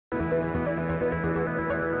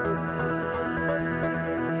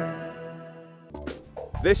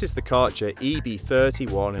This is the Karcher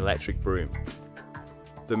EB31 electric broom.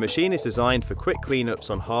 The machine is designed for quick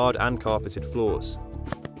cleanups on hard and carpeted floors.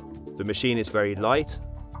 The machine is very light,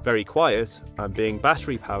 very quiet, and being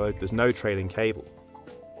battery powered, there's no trailing cable.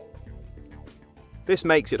 This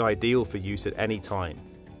makes it ideal for use at any time,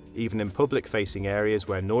 even in public facing areas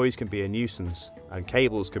where noise can be a nuisance and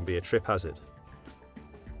cables can be a trip hazard.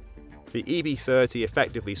 The EB30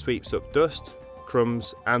 effectively sweeps up dust,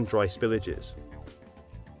 crumbs and dry spillages.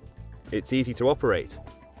 It's easy to operate,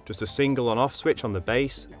 just a single on-off switch on the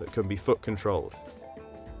base that can be foot controlled.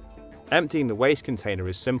 Emptying the waste container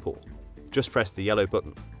is simple, just press the yellow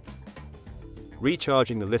button.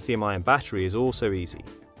 Recharging the lithium-ion battery is also easy.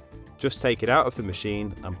 Just take it out of the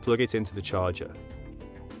machine and plug it into the charger.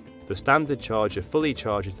 The standard charger fully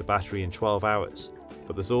charges the battery in 12 hours,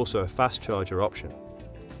 but there's also a fast charger option.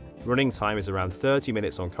 Running time is around 30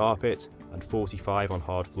 minutes on carpet and 45 on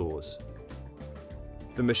hard floors.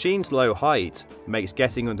 The machine's low height makes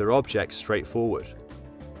getting under objects straightforward.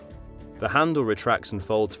 The handle retracts and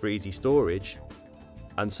folds for easy storage,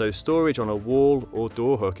 and so storage on a wall or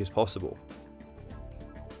door hook is possible.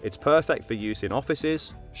 It's perfect for use in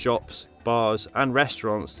offices, shops, bars and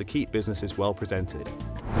restaurants to keep businesses well presented.